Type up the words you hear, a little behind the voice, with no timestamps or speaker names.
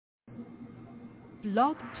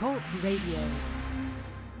Blog Talk Radio.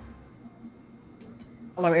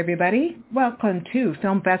 Hello, everybody. Welcome to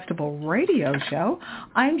Film Festival Radio Show.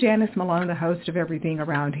 I'm Janice Malone, the host of Everything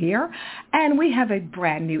Around Here, and we have a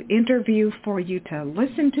brand new interview for you to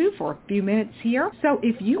listen to for a few minutes here. So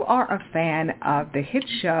if you are a fan of the hit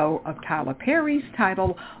show of Tyler Perry's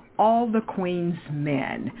titled All the Queen's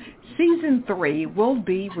Men, Season 3 will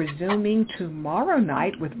be resuming tomorrow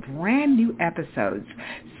night with brand new episodes.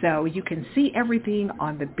 So you can see everything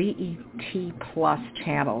on the BET Plus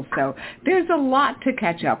channel. So there's a lot to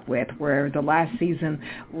catch up with where the last season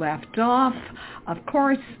left off. Of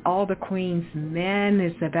course, All the Queen's Men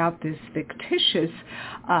is about this fictitious,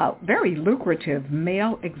 very lucrative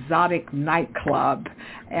male exotic nightclub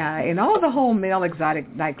in all the whole male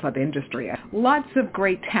exotic nightclub industry. Lots of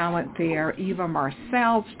great talent there. Eva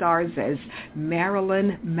Marcille stars as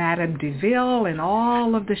Marilyn Madam DeVille and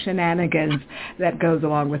all of the shenanigans that goes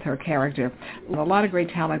along with her character. A lot of great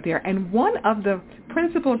talent there. And one of the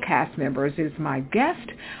principal cast members is my guest.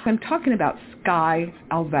 I'm talking about Skyh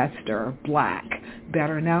Alvester Black,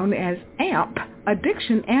 better known as AMP,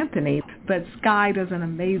 Addiction Anthony. But Skyh does an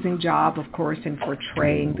amazing job, of course, in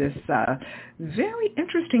portraying this very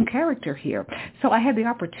interesting character here. So I had the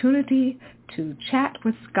opportunity to chat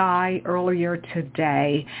with Skyh earlier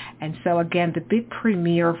today. And so again, the big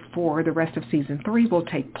premiere for the rest of Season 3 will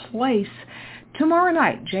take place tomorrow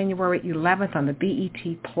night, January 11th, on the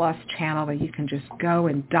BET Plus channel, and you can just go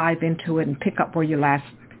and dive into it and pick up where you last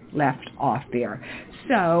left off there.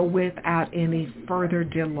 So without any further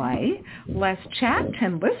delay, let's chat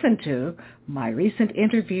and listen to my recent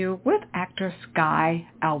interview with actor Skyh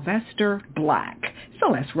Alvester Black. So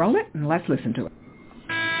let's roll it and let's listen to it.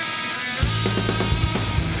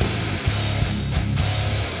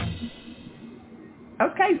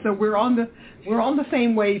 Okay, so we're on the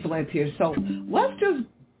same wavelength here. So let's just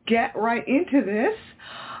get right into this.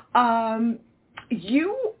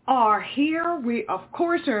 You are here. We, of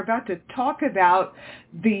course, are about to talk about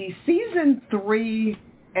the Season 3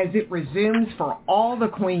 as it resumes for All the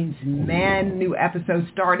Queen's Men. New episodes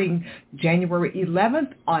starting January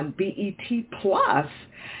 11th on BET Plus.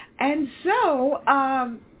 And so,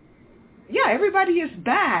 yeah, everybody is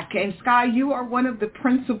back. And Skyh, you are one of the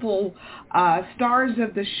principal stars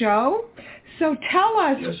of the show. So tell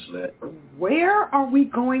us, yes, where are we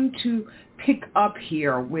going to pick up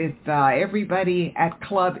here with everybody at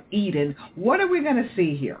Club Eden? What are we going to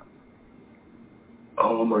see here?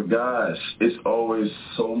 Oh, my gosh. It's always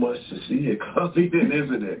so much to see at Club Eden,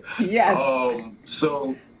 isn't it? Yes.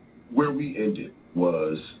 So where we ended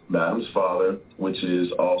was Madam's father, which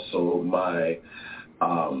is also my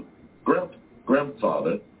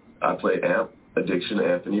grandfather. I play AMP, Addiction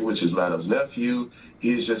Anthony, which is Madam's nephew.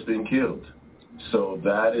 He has just been killed. So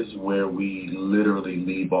that is where we literally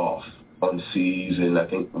leave off on season, I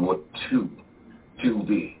think,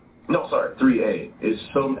 2B. No, sorry, 3A. It's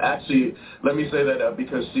so actually, let me say that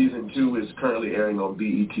because season 2 is currently airing on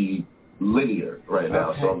BET linear right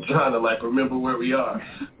now, okay. So I'm trying to remember where we are.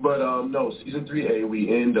 But no, season 3A, we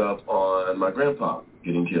end up on my grandpa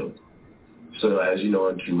getting killed. So as you know,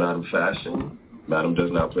 in true Madam fashion, Madam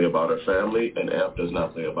does not play about her family, and AMP does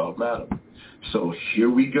not play about Madam. So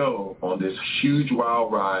here we go on this huge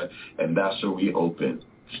wild ride, and that's where we open,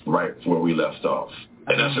 right where we left off.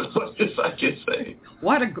 And that's as much as I can say.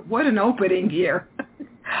 What an opening here.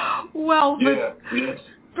 Well, yes.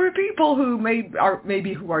 For people who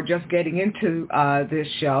maybe who are just getting into this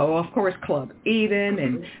show, of course, Club Eden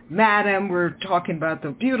and Madam, we're talking about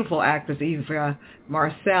the beautiful actress Eva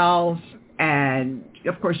Marcille, and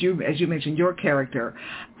of course, as you mentioned, your character.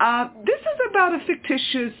 This is about a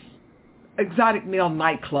fictitious exotic male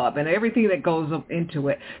nightclub and everything that goes into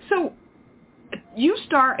it. So you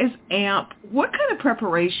star as AMP. What kind of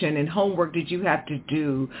preparation and homework did you have to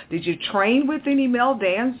do? Did you train with any male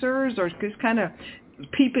dancers or just kind of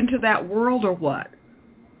peep into that world or what?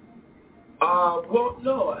 Well,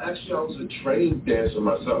 no. Actually, I was a trained dancer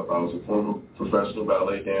myself. I was a former professional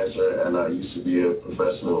ballet dancer, and I used to be a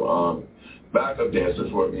professional backup dancer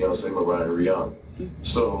for Beyonce, Mariah, Rihanna.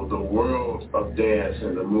 So the world of dance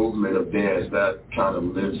and the movement of dance, that kind of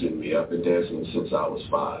lives in me. I've been dancing since I was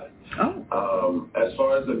 5. Oh. As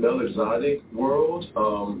far as the male exotic world,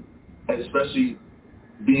 and especially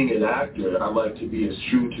being an actor, I like to be as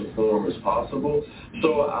true to form as possible.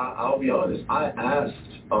 So I'll be honest, I asked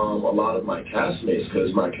a lot of my castmates,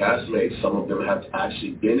 because my castmates, some of them have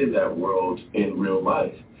actually been in that world in real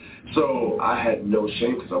life. So I had no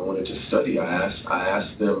shame because I wanted to study. I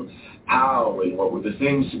asked them how and what were the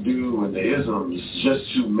things to do and the isms,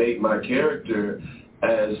 just to make my character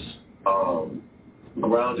as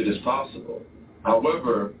grounded as possible.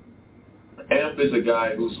 However, Amp is a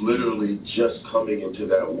guy who's literally just coming into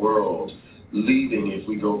that world, leaving, if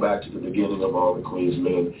we go back to the beginning of All the Queen's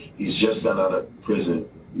Men, he's just got out of prison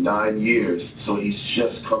 9 years, so he's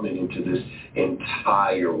just coming into this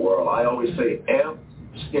entire world. I always say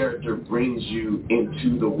Amp's character brings you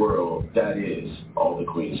into the world that is All the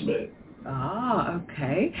Queen's Men. Ah,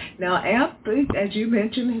 okay. Now, Amp, as you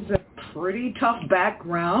mentioned, has a pretty tough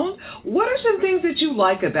background. What are some things that you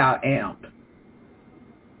like about Amp?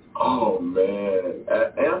 Oh, man.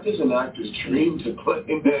 Amp is an actor's dream to play,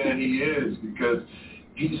 man. He is, because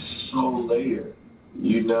he's so layered.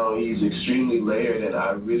 You know, he's extremely layered, and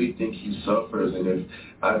I really think he suffers. And if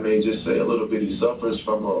I may just say a little bit, he suffers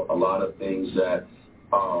from a lot of things that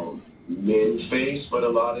men face, but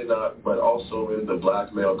also in the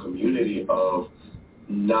black male community of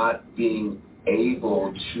not being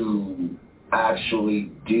able to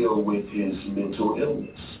actually deal with his mental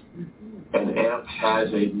illness. And Amp has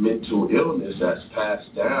a mental illness that's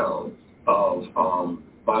passed down of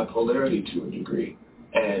bipolarity to a degree.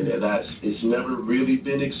 And it's never really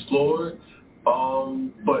been explored,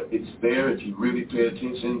 but it's there if you really pay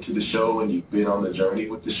attention to the show and you've been on the journey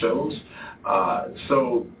with the shows.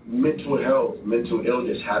 So mental health, mental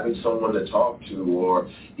illness, having someone to talk to, or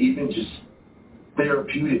even just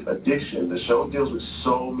therapeutic addiction. The show deals with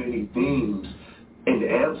so many themes in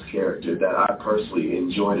Amp's character that I personally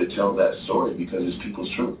enjoy to tell that story because it's people's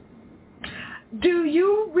truth. Do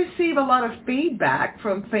you receive a lot of feedback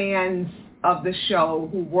from fans of the show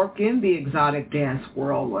who work in the exotic dance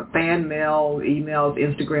world, or fan mail, emails,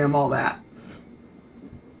 Instagram, all that?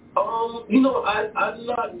 I'm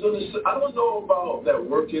not going to say, I don't know about that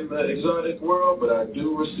work in the exotic world, but I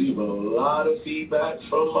do receive a lot of feedback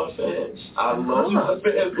from my fans. I love my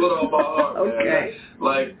fans with all my heart, okay. Man.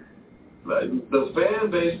 Like the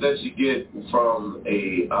fan base that you get from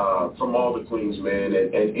All the Queen's Men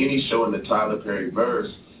and any show in the Tyler Perry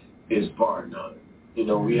verse is bar none. You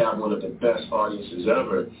know, we have one of the best audiences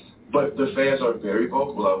ever, but the fans are very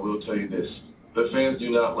vocal. I will tell you this: the fans do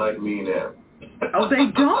not like me and Amp. Oh, they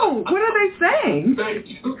don't? What are they saying? They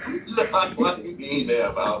do not like me and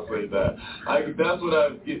Amp. I'll say that. That's what I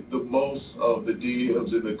get the most of the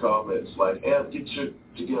DMs in the comments. Like, Amp, get your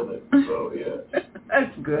together. So yeah.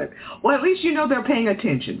 That's good. Well, at least you know they're paying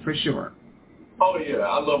attention for sure. Oh yeah,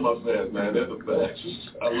 I love my fans, man. They're the best.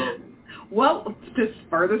 I love them. Well, to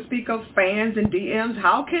further speak of fans and DMs,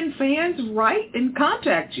 how can fans write and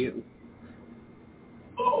contact you?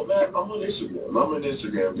 Oh, man, I'm on Instagram. I'm an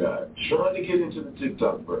Instagram guy. Trying to get into the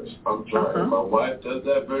TikTok first. I'm trying. My wife does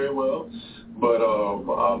that very well, but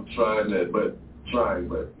I'm trying that. But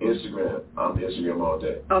Instagram, I'm Instagram all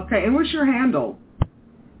day. Okay, and what's your handle?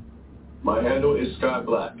 My handle is Skyh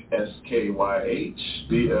Black, SKYH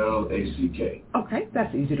BLACK. Okay,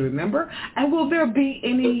 that's easy to remember. And will there be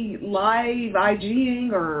any live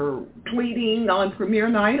IGing or tweeting on premiere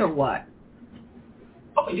night or what?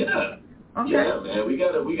 Oh yeah. Okay. Yeah, man, we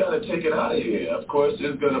gotta take it out of here. Of course,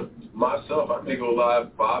 I may go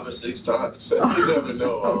live 5 or 6 times. You never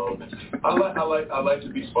know. I like to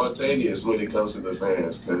be spontaneous when it comes to the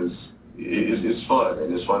fans because it's fun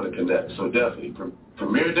and it's fun to connect. So definitely,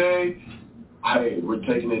 premiere day, hey, we're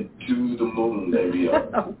taking it to the moon, baby.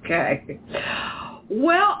 Okay.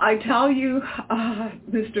 Well, I tell you,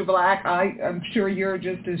 Mr. Black, I'm sure you're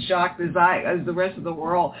just as shocked as the rest of the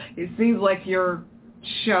world. It seems like your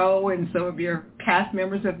show and some of your cast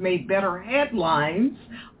members have made better headlines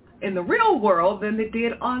in the real world than they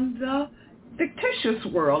did on the fictitious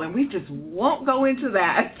world, and we just won't go into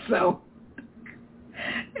that. So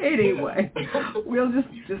anyway, we'll just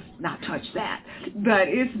not touch that. But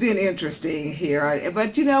it's been interesting here.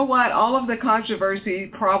 But you know what? All of the controversy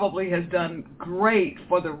probably has done great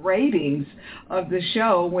for the ratings of the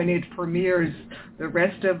show when it premieres the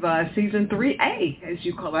rest of season 3A, as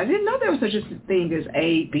you call it. I didn't know there was such a thing as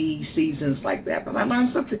A, B seasons like that, but I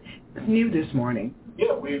learned something new this morning.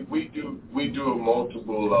 Yeah, we do a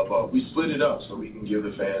multiple of we split it up so we can give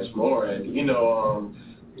the fans more, and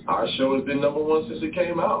our show has been #1 since it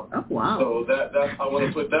came out. Oh, wow. So that's I want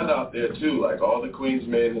to put that out there too. Like, All the Queen's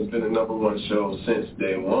Men has been a #1 show since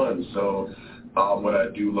day one. So what I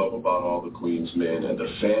do love about All the Queen's Men and the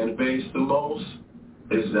fan base the most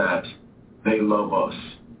is that they love us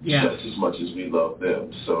just as much as we love them.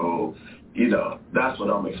 So, that's what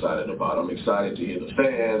I'm excited about. I'm excited to hear the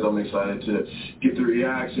fans. I'm excited to get the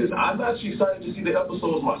reactions. I'm actually excited to see the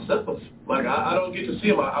episodes myself. Like, I don't get to see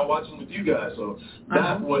them. I watch them with you guys. So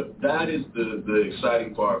that is the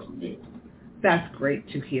exciting part for me. That's great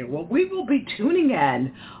to hear. Well, we will be tuning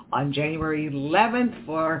in on January 11th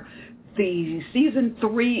for the season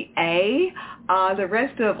 3A. The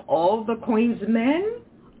rest of All the Queen's Men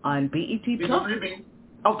on BET Season Plus. 3B.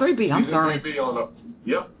 Oh, 3B, I'm sorry. 3B on the,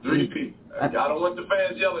 yep, 3B. I don't want the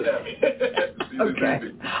fans yelling at me. Okay.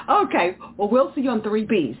 3B. Okay. Well, we'll see you on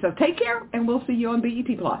 3B. So take care, and we'll see you on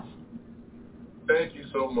BET Plus. Thank you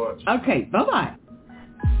so much. Okay. Bye-bye.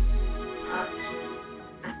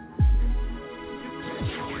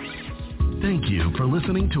 Thank you for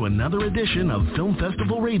listening to another edition of Film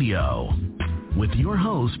Festival Radio with your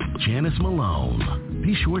host, Janice Malone.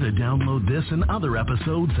 Be sure to download this and other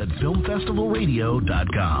episodes at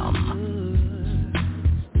filmfestivalradio.com.